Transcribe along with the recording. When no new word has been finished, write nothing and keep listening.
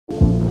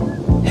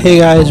Hey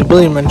guys,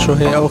 William Renshaw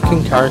here, or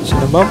KingCarrotin,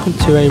 and welcome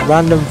to a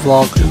random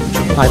vlog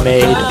I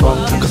made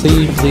on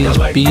Cleveland's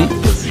beach.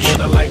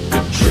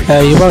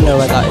 You won't know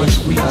where that is,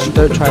 and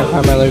don't try and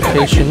find my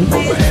location.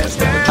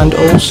 And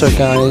also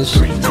guys,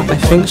 I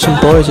think some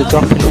boys are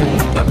dropping in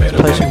to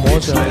play some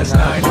Warzone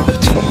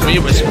now. We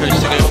were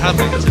supposed to go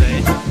paddling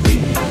today,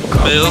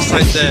 but it looks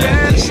like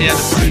the sea had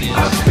a party.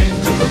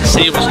 The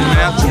sea was coming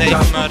out today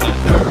for murder.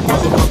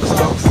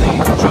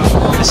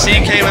 The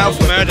sea came out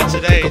for murder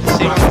today. The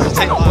sea wanted to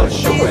take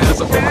lives.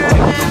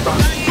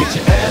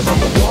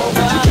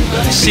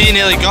 The sea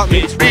nearly got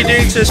me. What are you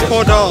doing to this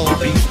poor doll?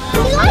 We're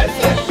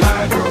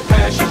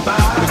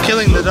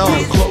killing the doll.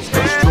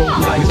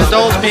 The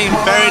doll's being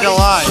buried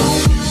alive.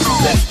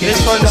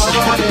 This one's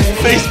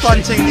face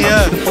planting the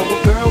earth.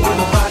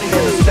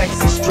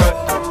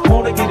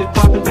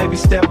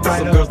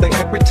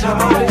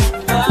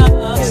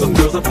 Some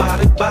girls are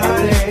body.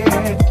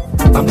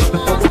 I'm looking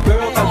for a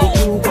girl that will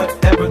do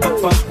whatever the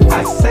fuck I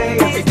say.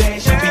 Every day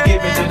she be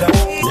giving it up.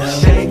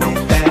 Shake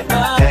that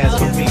ass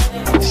for me.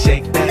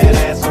 Shake that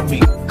ass for me.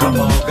 Come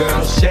on,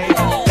 girl, shake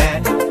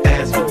that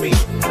ass for me.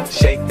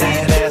 Shake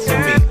that ass for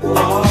me.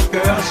 Oh,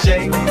 girl,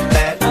 shake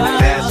that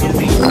ass for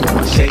me.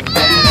 Shake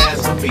that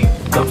ass for me.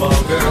 Come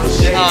on, girl,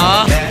 shake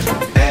that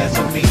ass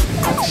for me.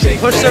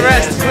 Push the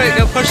rest, quick,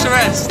 go push the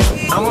rest.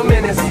 I'm a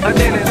menace, a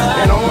dentist,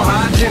 and all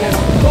hygienist.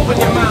 Open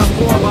your mouth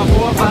for about 4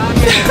 or 5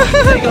 minutes.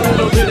 Take a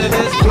little bit of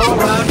this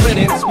fluoride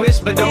riddance. Swish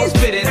but don't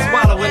spit it,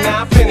 swallow when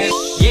I finish.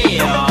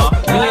 Yeah,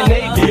 me and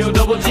Nate deal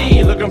double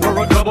G. Looking for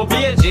a couple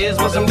bitches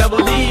with some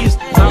double D's.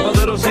 Pop a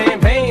little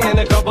champagne and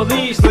a couple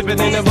D's. Slip it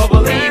in a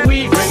bubbly.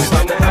 We bring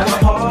some to have a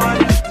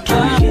party.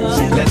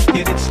 Let's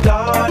get it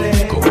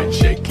started. Go and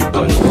shake your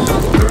butt.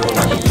 Girl,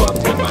 I can fuck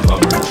with my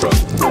Hummer truck.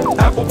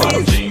 Apple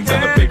bottom jeans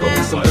and a big old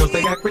butt. Some girls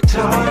they act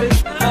retarded.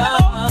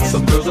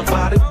 Some girls are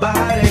body.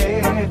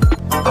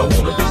 I want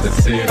a bitch that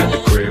sit at the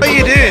crib. What are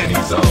you doing?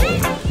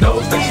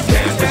 Knows that she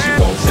can, but she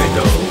won't say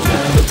no.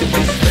 Look at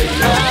this face,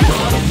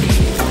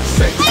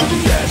 sexy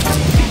as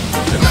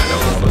tonight I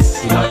want a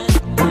slut.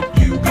 Would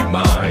you be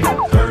mine?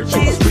 Heard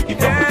you was freaky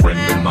from a friend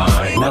of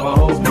mine. Now I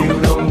hope you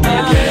don't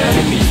get mad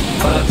at me,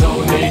 but I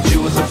told Nate you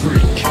was a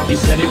freak. He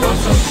said he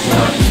was a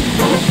slut.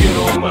 Hope you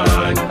don't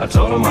mind. I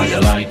told him how you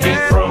like it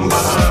from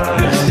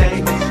behind.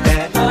 Shake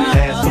that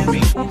ass for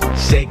me.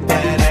 Shake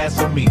that ass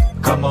for me.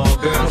 Come on,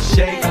 girl,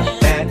 shake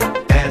that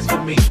ass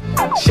for me.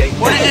 Shake.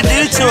 What did you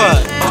do to her?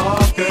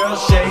 Oh, girl,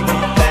 shake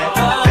that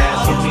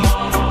ass for me.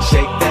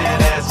 Shake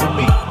that ass for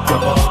me.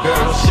 Come on,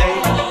 girl,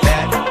 shake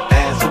that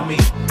ass for me.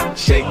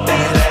 Shake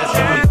that ass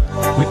for me.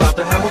 We about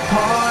to have a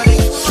party.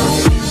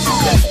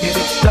 Let's get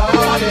it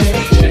started.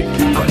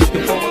 I'm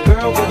looking for a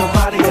girl with a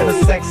body and a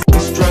sexy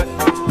strut.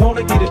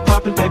 Wanna get it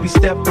poppin', baby,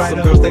 step right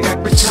up. Girls, they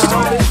act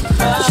retarded.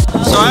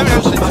 So I haven't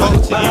actually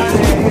talked to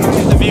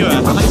you, the viewer. I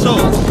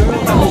thought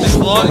this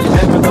vlog,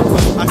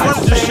 I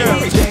wanted to show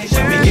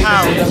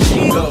how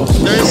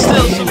there is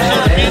still some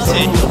sort of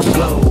beauty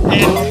in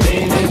your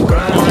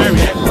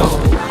area.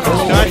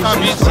 And I found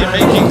beauty in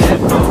making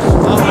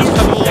art with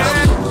pebbles,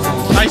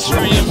 ice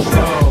cream,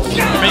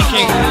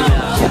 making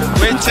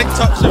weird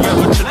TikToks of a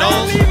bunch of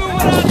dolls,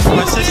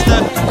 my sister,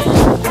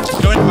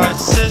 going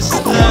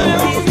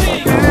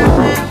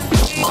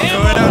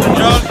out to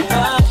jog,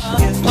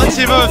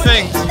 plenty of other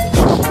things.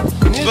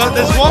 But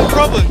there's one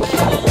problem,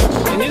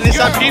 and it's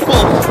that people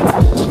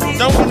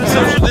don't want to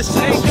social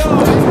distance.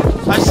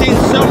 I've seen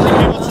so many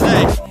people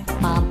today.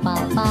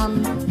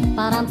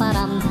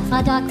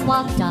 A duck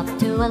walked up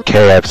to a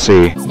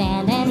KFC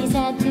stand and he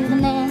said to the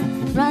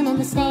man running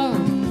the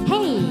stand,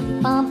 "Hey,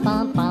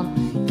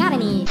 got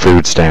any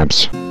food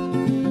stamps,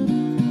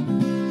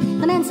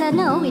 The man said,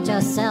 "No, we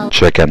just sell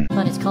chicken,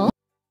 but it's cold."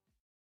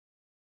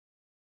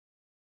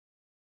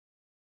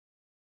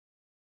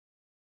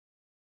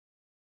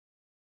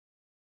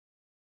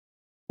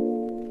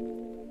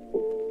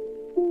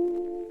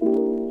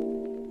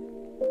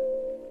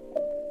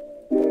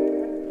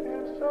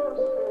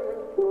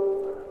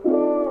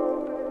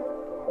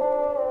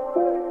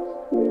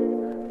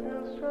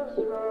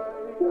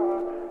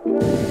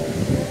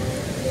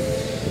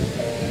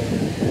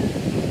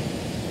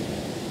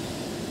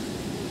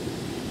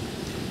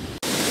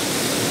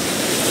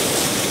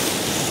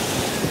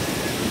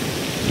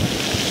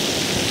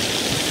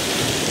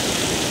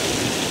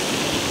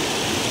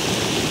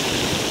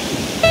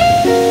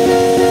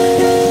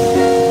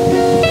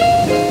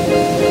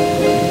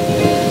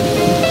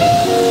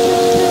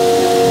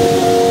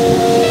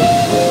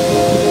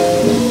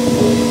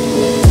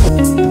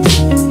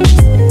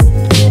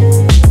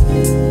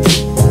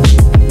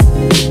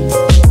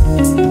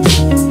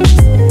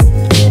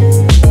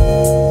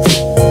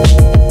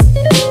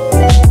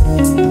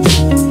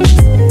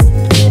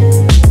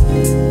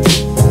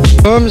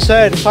 Mum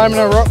said climbing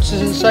on rocks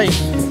isn't safe.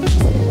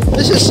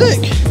 This is sick.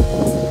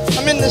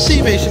 I'm in the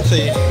sea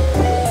basically.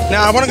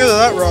 Now I want to go to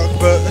that rock,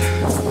 but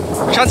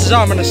chances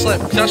are I'm going to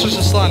slip because that's just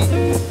a slant.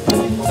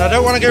 Now, I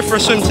don't want to go for a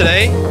swim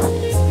today,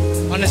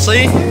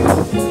 honestly,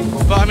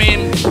 but I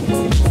mean,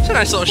 it's a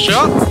nice little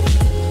shot.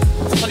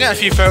 I'll get a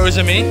few photos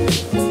of me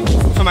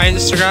with for my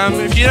Instagram.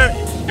 If you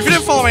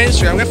don't follow my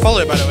Instagram, go follow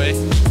it by the way.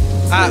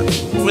 At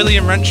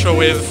William Renshaw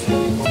with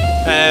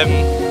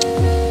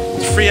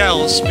 3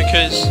 L's,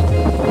 because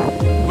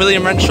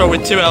William Renshaw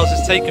with 2 L's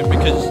is taken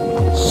because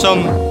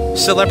some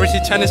celebrity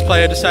tennis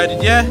player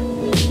decided, yeah,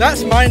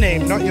 that's my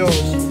name, not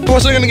yours. I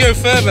wasn't going to go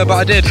further, but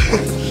I did.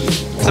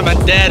 Because I'm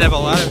a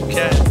daredevil, I don't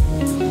care.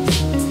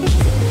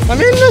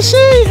 I'm in the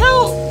sea,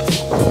 help!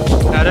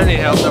 No, I don't need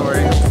help, don't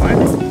worry, I'm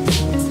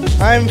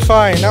fine. I'm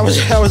fine, that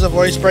was a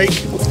voice break.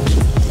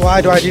 Why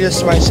do I do this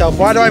to myself?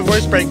 Why do I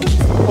voice break?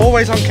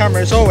 Always on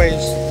camera, it's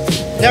always.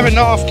 Never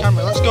not off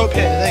camera, let's go up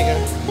here, there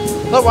you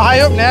go. Look, we're high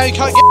up now, you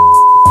can't get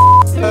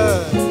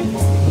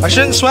I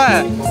shouldn't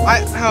swear.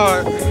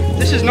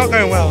 This is not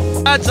going well.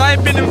 Lads,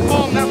 I've been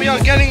informed that we are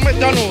getting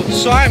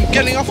McDonald's, so I am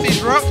getting off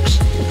these rocks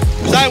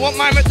because I want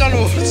my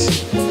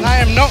McDonald's and I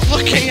am not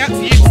looking at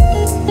you.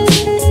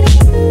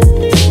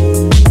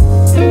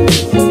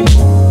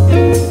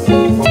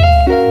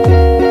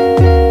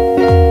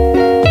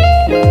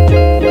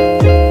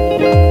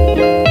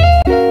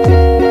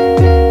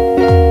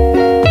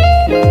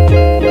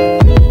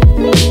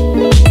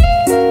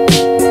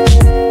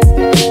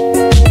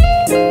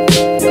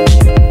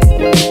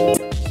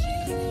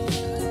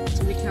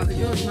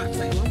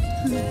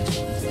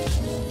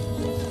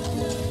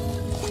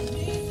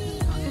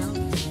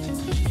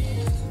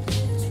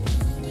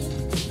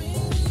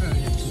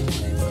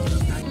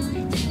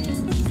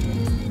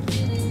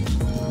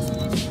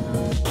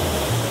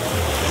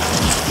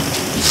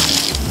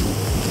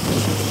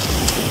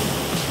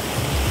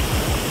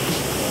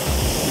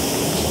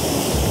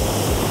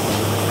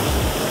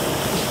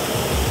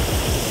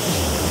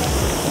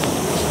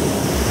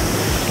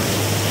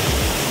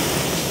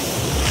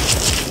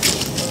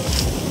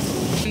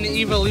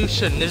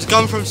 Evolution. It's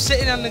gone from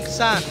sitting on the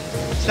sand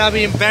to now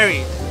being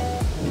buried.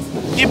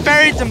 You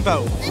buried them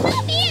both. They're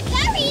not being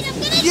buried. I'm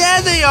gonna.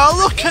 Yeah, they are.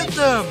 Look at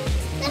them.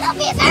 They're not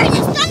being buried.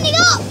 They're standing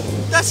up.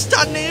 They're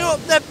standing up.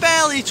 They're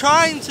barely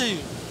trying to.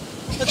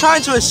 They're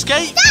trying to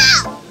escape.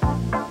 Stop.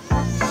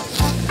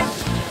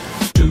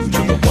 2 to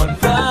the 1,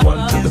 from the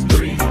 1 to the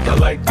 3. I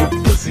like good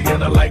pussy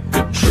and I like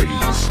good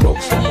trees. Smoke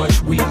so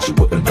much weed you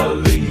wouldn't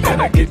believe,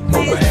 and I get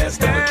more ass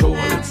than